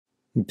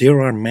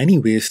There are many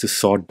ways to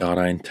sort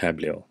data in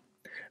Tableau.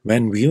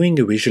 When viewing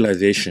a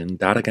visualization,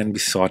 data can be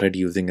sorted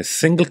using a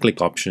single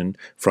click option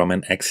from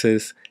an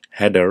axis,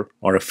 header,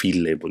 or a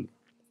field label.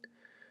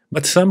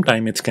 But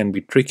sometimes it can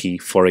be tricky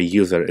for a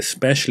user,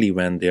 especially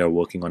when they are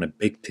working on a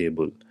big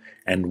table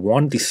and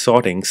want the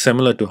sorting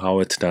similar to how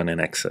it's done in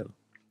Excel.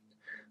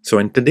 So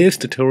in today's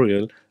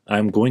tutorial,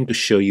 I'm going to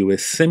show you a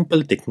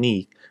simple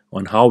technique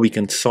on how we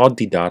can sort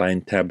the data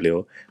in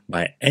Tableau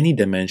by any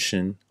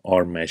dimension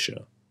or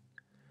measure.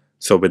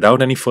 So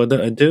without any further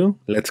ado,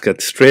 let's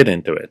get straight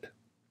into it.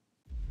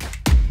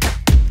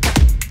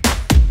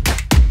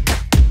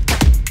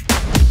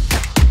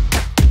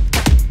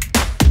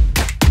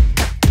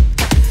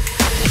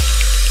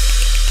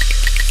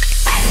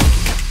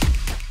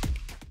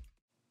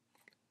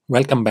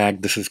 Welcome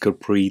back, this is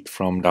Gurpreet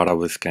from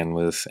DataViz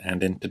Canvas,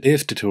 and in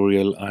today's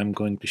tutorial I'm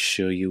going to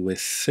show you a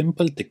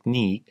simple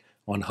technique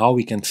on how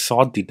we can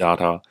sort the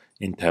data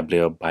in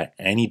Tableau by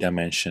any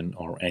dimension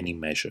or any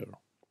measure.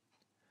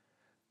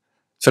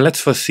 So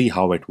let's first see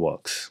how it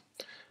works.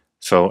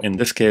 So in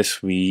this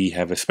case, we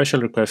have a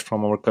special request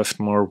from our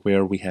customer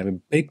where we have a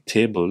big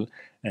table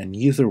and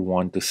user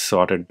want to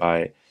sort it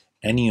by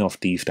any of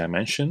these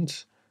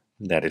dimensions,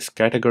 that is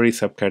category,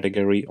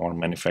 subcategory, or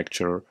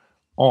manufacturer,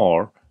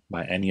 or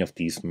by any of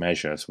these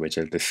measures, which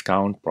is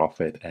discount,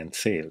 profit, and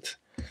sales.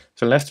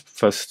 So let's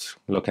first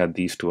look at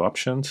these two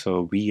options.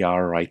 So we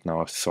are right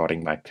now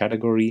sorting by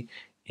category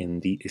in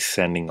the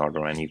ascending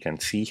order, and you can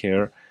see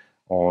here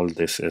all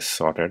this is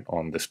sorted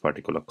on this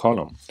particular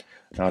column.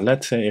 Now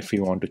let's say if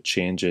we want to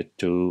change it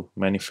to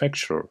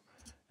manufacturer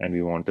and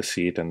we want to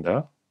see it in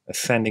the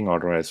ascending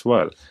order as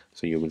well.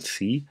 So you will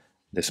see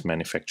this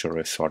manufacturer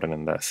is sorted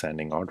in the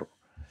ascending order.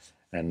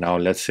 And now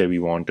let's say we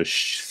want to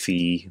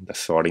see the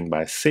sorting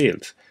by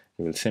sales.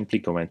 We will simply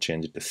go and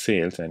change it to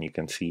sales, and you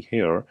can see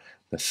here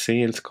the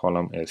sales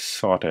column is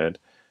sorted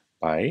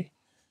by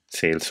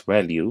sales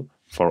value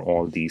for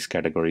all these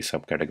category,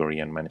 subcategory,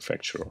 and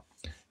manufacturer.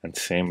 And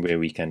same way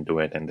we can do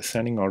it in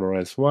descending order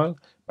as well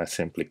by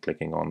simply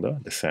clicking on the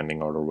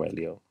descending order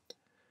value.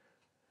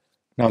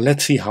 Now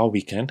let's see how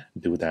we can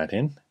do that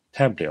in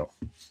Tableau.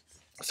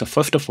 So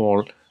first of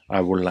all, I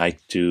would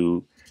like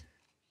to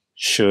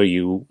show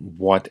you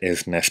what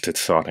is nested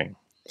sorting.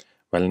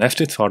 Well,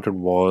 nested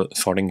sorting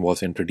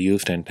was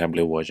introduced in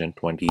Tableau version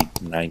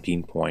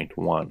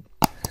 2019.1.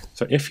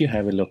 So if you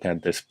have a look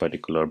at this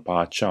particular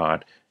bar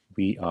chart,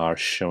 we are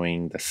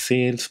showing the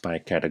sales by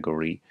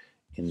category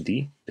in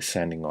the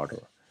descending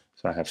order.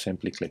 So I have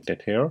simply clicked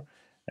it here,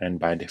 and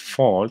by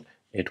default,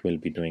 it will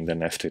be doing the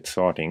nested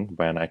sorting.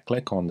 When I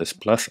click on this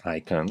plus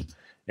icon,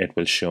 it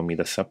will show me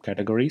the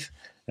subcategories,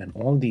 and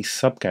all these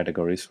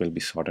subcategories will be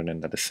sorted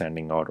in the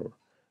descending order.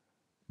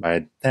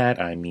 By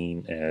that I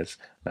mean is,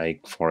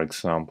 like, for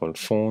example,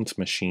 phones,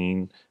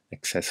 machine,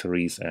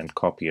 accessories, and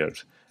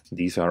copiers.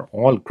 These are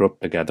all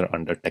grouped together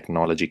under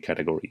technology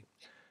category.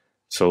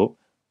 So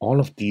all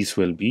of these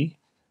will be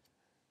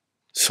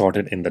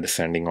sorted in the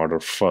descending order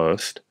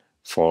first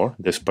for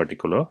this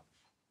particular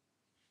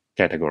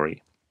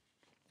category.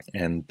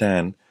 And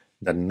then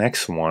the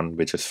next one,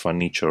 which is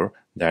furniture,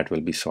 that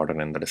will be sorted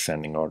in the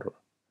descending order.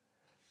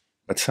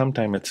 But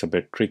sometimes it's a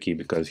bit tricky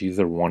because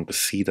users want to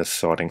see the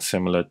sorting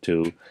similar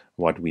to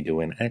what we do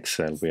in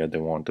Excel, where they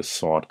want to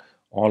sort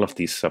all of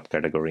these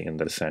subcategories in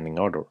the descending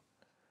order.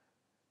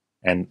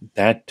 And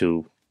that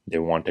too, they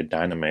want it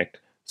dynamic,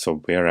 so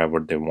wherever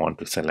they want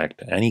to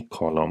select any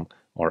column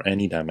or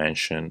any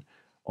dimension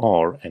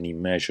or any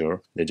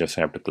measure, they just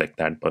have to click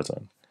that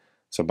button.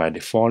 So by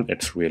default,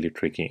 it's really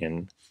tricky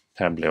in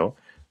Tableau.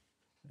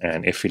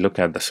 And if we look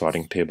at the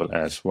sorting table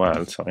as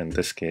well, so in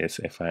this case,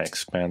 if I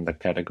expand the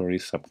category,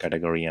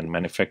 subcategory, and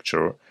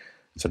manufacturer,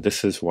 so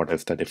this is what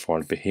is the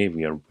default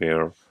behavior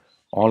where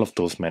all of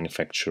those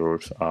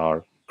manufacturers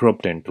are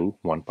grouped into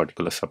one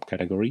particular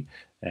subcategory,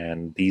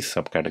 and these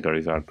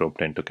subcategories are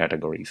grouped into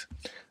categories.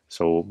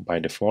 So by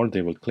default,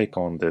 they will click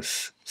on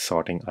this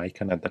sorting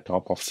icon at the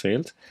top of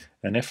sales.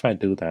 And if I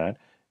do that,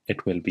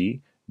 it will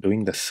be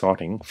doing the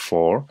sorting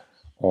for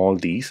all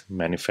these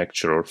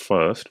manufacturer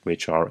first,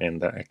 which are in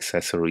the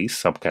accessories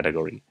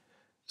subcategory.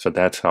 So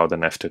that's how the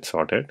nested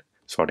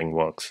sorting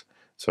works.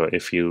 So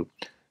if you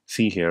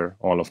see here,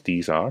 all of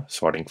these are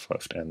sorting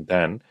first, and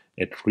then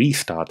it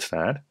restarts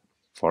that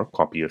for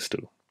copiers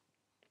too.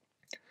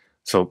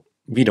 So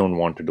we don't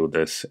want to do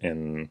this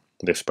in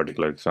this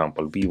particular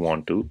example. We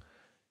want to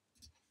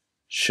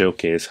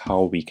showcase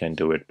how we can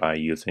do it by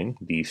using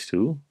these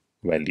two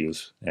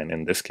values. And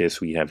in this case,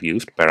 we have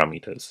used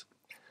parameters.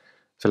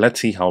 So let's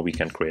see how we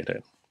can create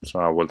it. So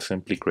I will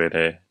simply create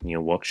a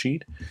new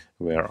worksheet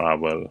where I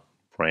will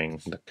bring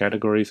the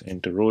categories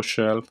into row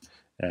shelf,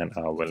 and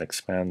I will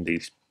expand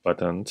these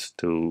buttons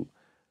to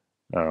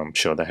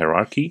show the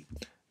hierarchy.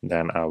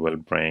 Then I will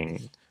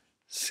bring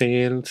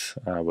sales,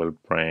 I will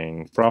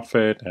bring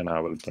profit, and I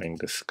will bring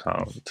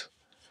discount.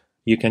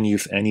 You can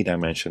use any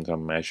dimensions or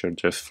measure.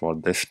 Just for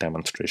this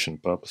demonstration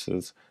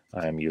purposes,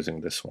 I am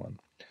using this one.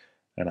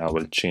 And I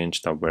will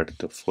change the width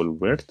to full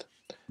width,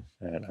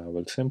 and I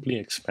will simply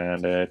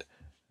expand it,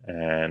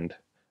 and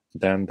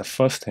then the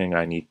first thing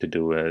I need to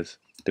do is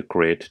to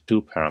create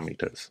two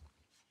parameters.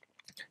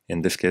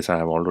 In this case, I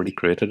have already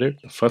created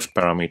it. The first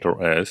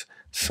parameter is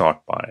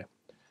sort by.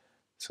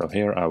 So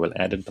here I will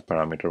edit the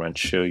parameter and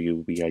show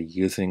you we are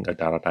using a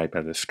data type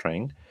as a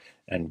string,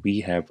 and we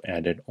have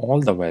added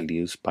all the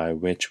values by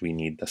which we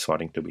need the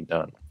sorting to be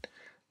done.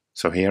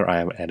 So here I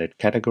have added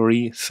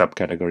category,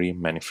 subcategory,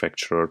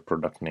 manufacturer,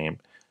 product name.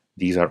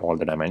 These are all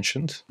the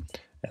dimensions.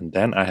 And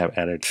then I have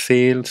added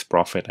sales,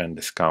 profit, and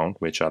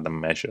discount, which are the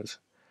measures.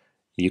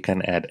 You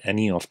can add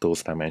any of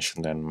those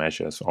dimensions and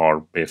measures, or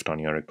based on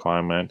your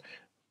requirement,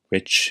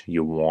 which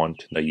you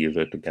want the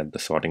user to get the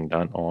sorting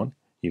done on,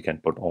 you can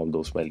put all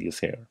those values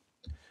here.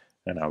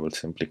 And I will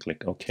simply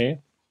click OK.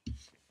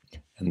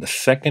 And the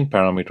second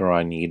parameter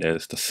I need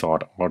is the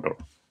sort order.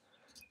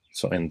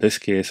 So in this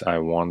case, I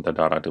want the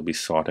data to be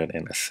sorted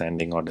in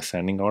ascending or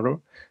descending order.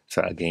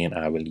 So again,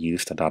 I will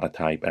use the data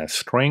type as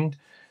string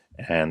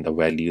and the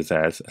values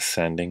as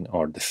ascending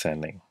or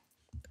descending.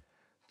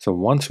 So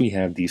once we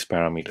have these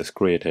parameters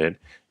created,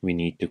 we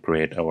need to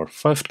create our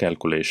first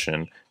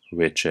calculation,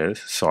 which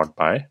is sort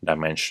by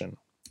dimension.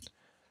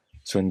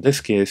 So in this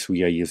case,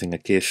 we are using a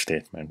case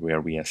statement where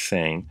we are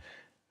saying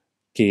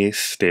case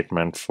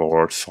statement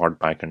for sort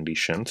by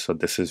condition. So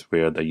this is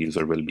where the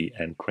user will be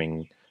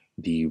entering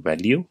the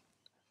value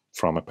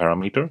from a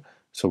parameter.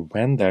 So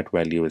when that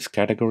value is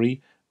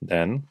category,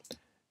 then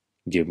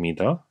give me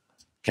the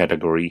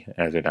category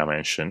as a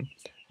dimension.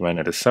 When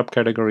it is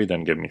subcategory,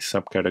 then give me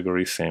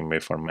subcategory, same way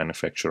for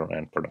manufacturer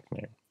and product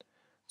name.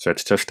 So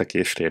it's just a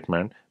case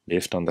statement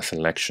based on the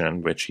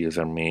selection which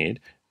user made.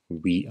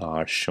 We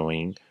are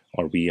showing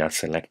or we are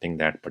selecting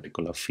that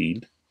particular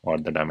field or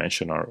the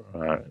dimension,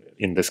 or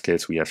in this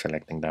case, we are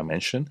selecting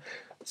dimension.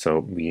 So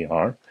we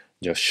are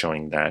just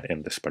showing that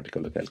in this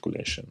particular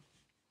calculation.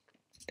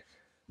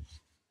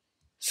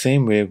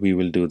 Same way, we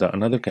will do the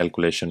another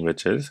calculation,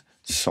 which is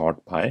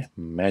sort by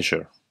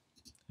measure.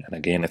 And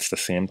again, it's the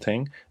same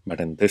thing,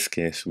 but in this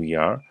case, we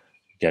are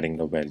getting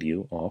the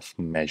value of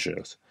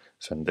measures.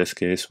 So in this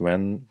case,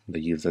 when the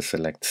user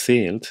selects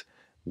sales,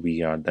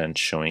 we are then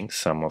showing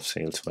sum of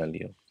sales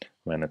value.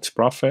 When it's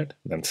profit,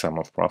 then sum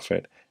of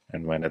profit.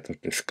 And when it's a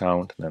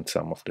discount, then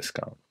sum of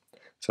discount.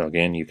 So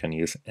again, you can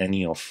use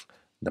any of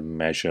the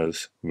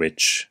measures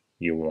which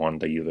you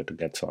want the user to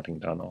get sorting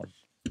done on.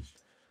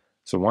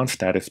 So once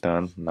that is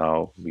done,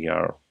 now we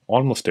are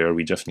almost there.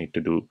 We just need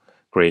to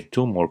create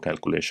two more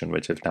calculation,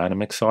 which is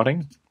dynamic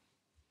sorting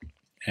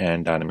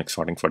and dynamic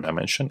sorting for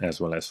dimension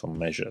as well as for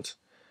measures.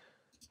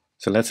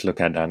 So let's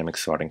look at dynamic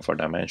sorting for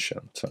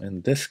dimension. So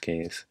in this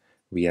case,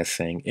 we are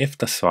saying if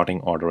the sorting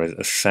order is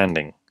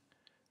ascending,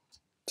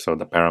 so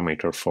the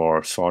parameter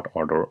for sort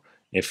order,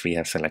 if we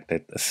have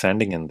selected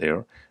ascending in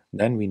there,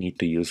 then we need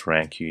to use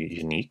rank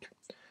unique.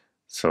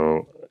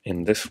 So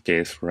in this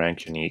case,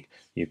 rank unique,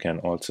 you can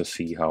also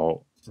see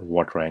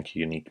what rank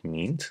unique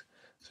means.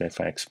 So if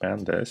I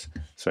expand this,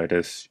 so it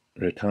is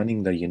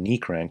returning the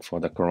unique rank for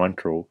the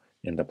current row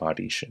in the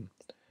partition.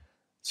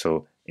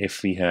 So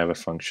if we have a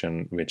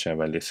function which have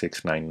value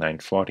 6, 9, 9,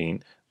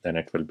 14, then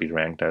it will be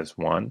ranked as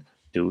 1,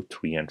 2,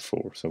 3, and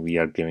 4. So we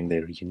are giving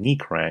their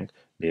unique rank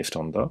based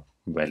on the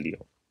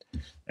value.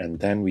 And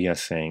then we are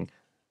saying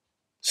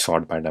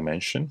sort by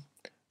dimension.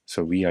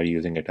 So we are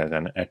using it as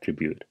an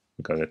attribute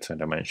because it's a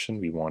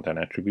dimension. We want an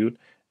attribute,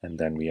 and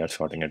then we are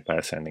sorting it by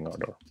ascending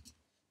order.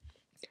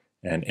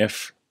 And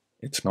if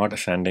it's not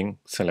ascending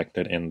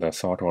selected in the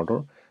sort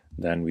order,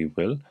 then we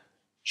will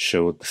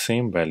show the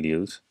same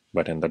values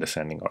but in the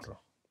descending order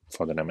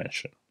for the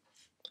dimension.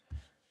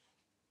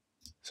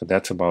 So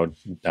that's about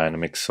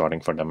dynamic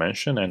sorting for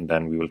dimension, and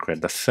then we will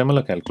create the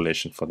similar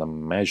calculation for the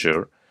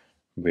measure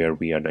where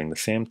we are doing the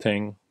same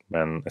thing.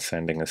 When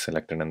ascending is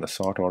selected in the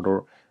sort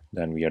order,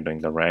 then we are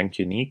doing the rank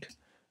unique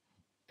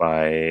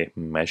by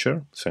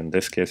measure. So in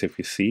this case, if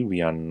you see,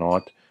 we are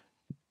not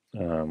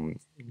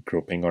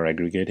grouping or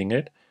aggregating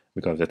it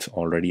because it's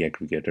already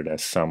aggregated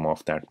as sum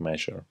of that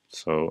measure.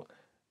 So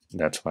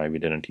that's why we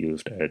didn't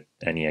use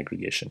any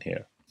aggregation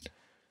here.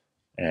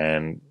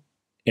 And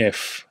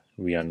if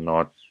we are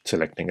not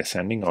selecting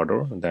ascending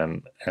order,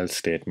 then else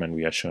statement,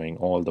 we are showing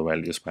all the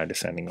values by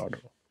descending order.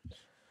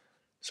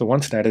 So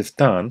once that is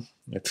done,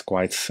 it's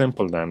quite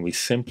simple then. We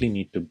simply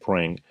need to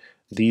bring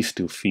these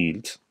two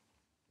fields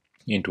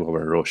into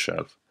our row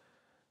shelf.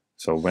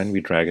 So when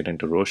we drag it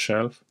into row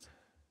shelf,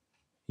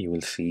 you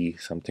will see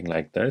something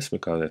like this.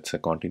 Because it's a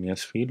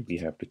continuous field, we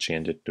have to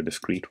change it to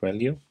discrete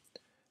value,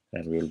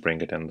 and we will bring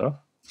it in the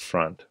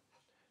front.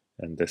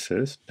 And this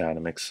is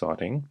dynamic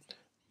sorting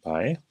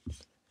by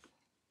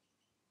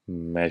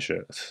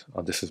measures,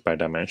 or this is by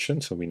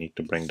dimension. So we need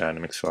to bring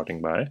dynamic sorting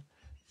by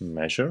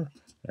measure,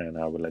 and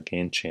I will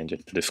again change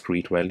it to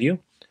discrete value,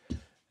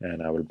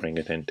 and I will bring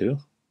it into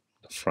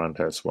the front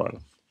as well.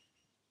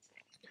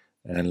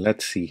 And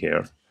let's see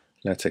here.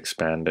 Let's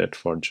expand it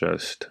for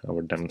just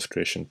our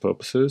demonstration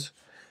purposes.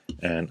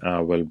 And I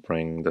will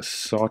bring the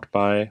sort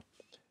by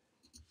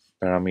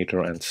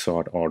parameter and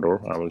sort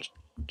order. I will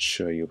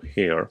show you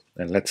here.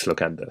 And let's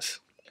look at this.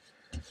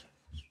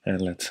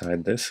 And let's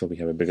hide this so we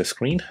have a bigger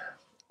screen.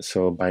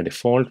 So by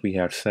default, we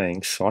are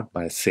saying sort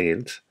by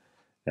sales,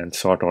 and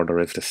sort order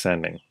is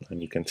descending.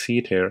 And you can see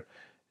it here.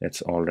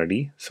 It's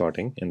already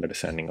sorting in the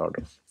descending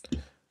order.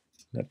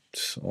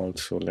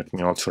 Let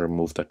me also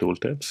remove the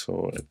tooltip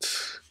so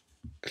it's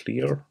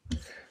clear.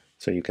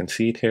 So you can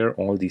see it here.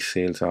 All these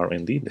sales are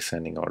in the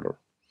descending order.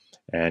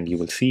 And you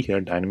will see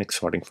here dynamic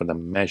sorting for the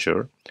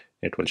measure.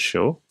 It will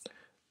show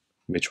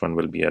which one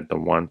will be at the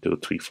 1, 2,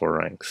 3, 4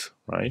 ranks,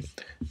 right?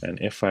 And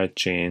if I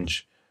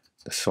change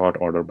the sort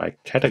order by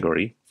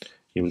category,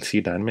 you will see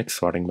dynamic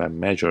sorting by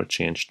measure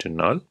change to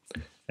null,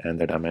 and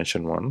the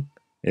dimension 1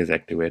 is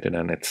activated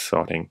and it's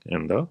sorting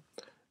in the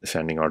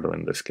descending order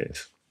in this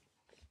case.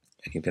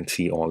 And you can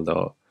see all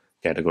the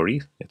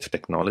categories. It's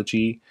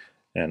technology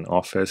and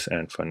office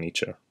and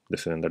furniture.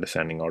 This is in the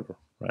descending order,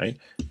 right?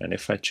 And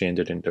if I change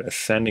it into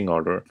ascending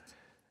order,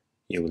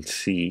 you will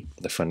see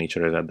the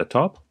furniture is at the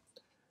top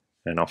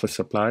and office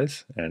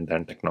supplies and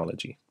then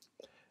technology.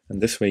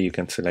 And this way you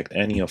can select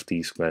any of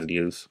these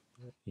values.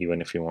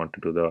 Even if you want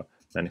to do the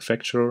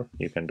manufacturer,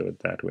 you can do it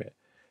that way.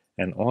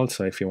 And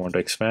also if you want to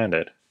expand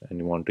it and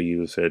you want to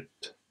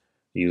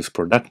use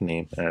product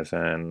name as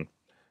an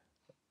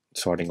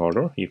sorting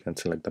order, you can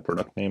select the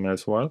product name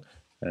as well,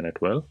 and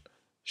it will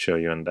show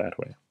you in that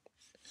way.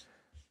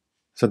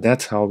 So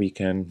that's how we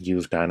can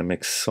use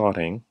dynamic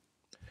sorting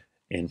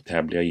in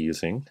Tableau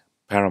using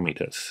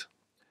parameters.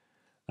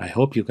 I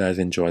hope you guys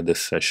enjoyed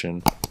this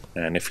session,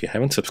 and if you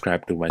haven't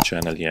subscribed to my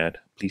channel yet,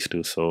 please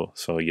do so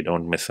you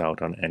don't miss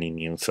out on any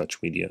new such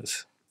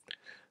videos.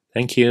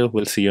 Thank you.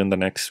 We'll see you in the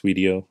next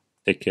video.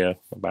 Take care.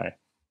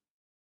 Bye-bye.